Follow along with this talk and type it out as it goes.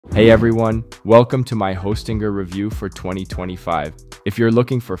Hey everyone, welcome to my Hostinger review for 2025. If you're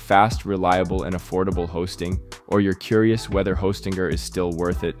looking for fast, reliable, and affordable hosting, or you're curious whether Hostinger is still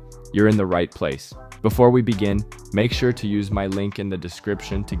worth it, you're in the right place. Before we begin, make sure to use my link in the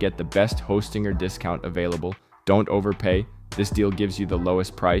description to get the best Hostinger discount available. Don't overpay, this deal gives you the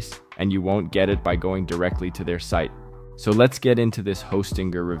lowest price, and you won't get it by going directly to their site. So let's get into this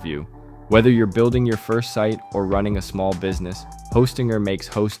Hostinger review. Whether you're building your first site or running a small business, Hostinger makes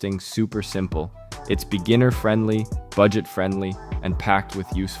hosting super simple. It's beginner-friendly, budget-friendly, and packed with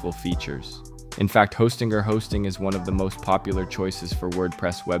useful features. In fact, Hostinger hosting is one of the most popular choices for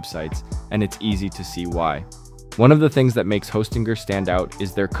WordPress websites, and it's easy to see why. One of the things that makes Hostinger stand out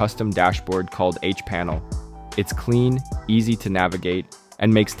is their custom dashboard called hPanel. It's clean, easy to navigate,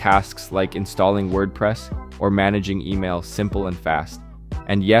 and makes tasks like installing WordPress or managing email simple and fast.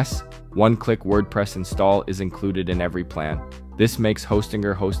 And yes, one-click WordPress install is included in every plan. This makes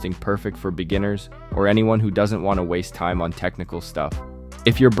Hostinger hosting perfect for beginners or anyone who doesn't want to waste time on technical stuff.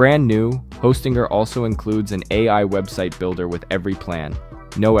 If you're brand new, Hostinger also includes an AI website builder with every plan.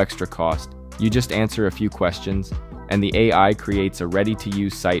 No extra cost. You just answer a few questions, and the AI creates a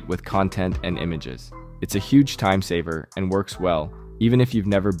ready-to-use site with content and images. It's a huge time saver and works well, even if you've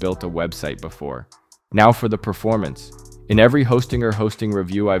never built a website before. Now for the performance. In every Hostinger hosting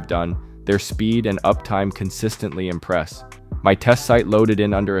review I've done, their speed and uptime consistently impress. My test site loaded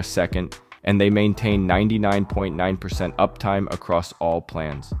in under a second, and they maintain 99.9% uptime across all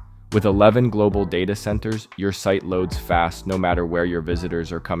plans. With 11 global data centers, your site loads fast no matter where your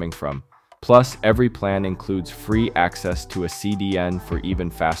visitors are coming from. Plus, every plan includes free access to a CDN for even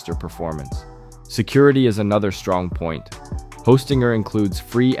faster performance. Security is another strong point. Hostinger includes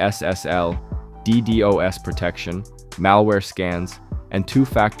free SSL, DDoS protection, malware scans, and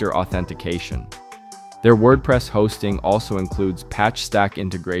two-factor authentication. Their WordPress hosting also includes patch stack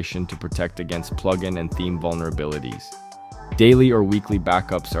integration to protect against plugin and theme vulnerabilities. Daily or weekly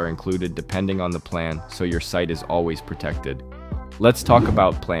backups are included depending on the plan, so your site is always protected. Let's talk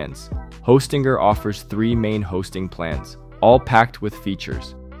about plans. Hostinger offers 3 main hosting plans, all packed with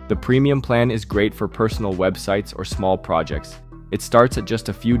features. The premium plan is great for personal websites or small projects. It starts at just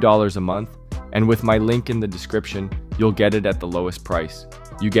a few dollars a month, and with my link in the description, you'll get it at the lowest price.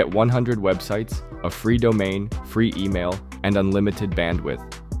 You get 100 websites, a free domain, free email, and unlimited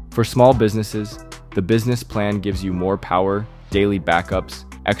bandwidth. For small businesses, the business plan gives you more power, daily backups,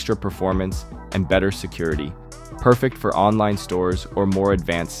 extra performance, and better security. Perfect for online stores or more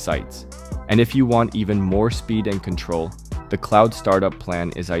advanced sites. And if you want even more speed and control, the Cloud Startup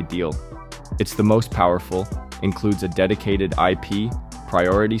plan is ideal. It's the most powerful, includes a dedicated IP,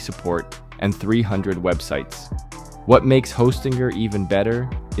 priority support, and 300 websites. What makes Hostinger even better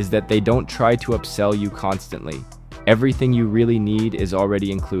is that they don't try to upsell you constantly. Everything you really need is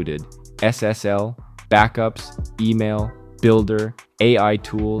already included: SSL, backups, email, builder, AI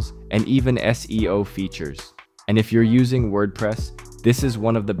tools, and even SEO features. And if you're using WordPress, this is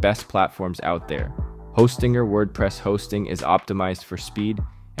one of the best platforms out there. Hostinger WordPress hosting is optimized for speed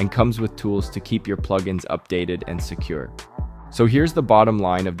and comes with tools to keep your plugins updated and secure. So here's the bottom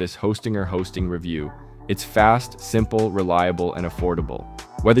line of this Hostinger hosting review. It's fast, simple, reliable, and affordable.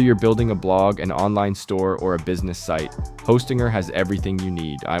 Whether you're building a blog, an online store, or a business site, Hostinger has everything you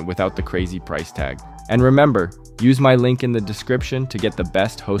need without the crazy price tag. And remember, use my link in the description to get the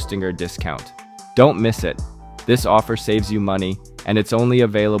best Hostinger discount. Don't miss it. This offer saves you money, and it's only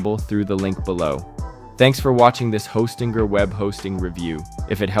available through the link below. Thanks for watching this Hostinger web hosting review.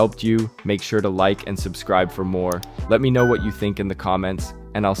 If it helped you, make sure to like and subscribe for more. Let me know what you think in the comments,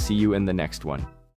 and I'll see you in the next one.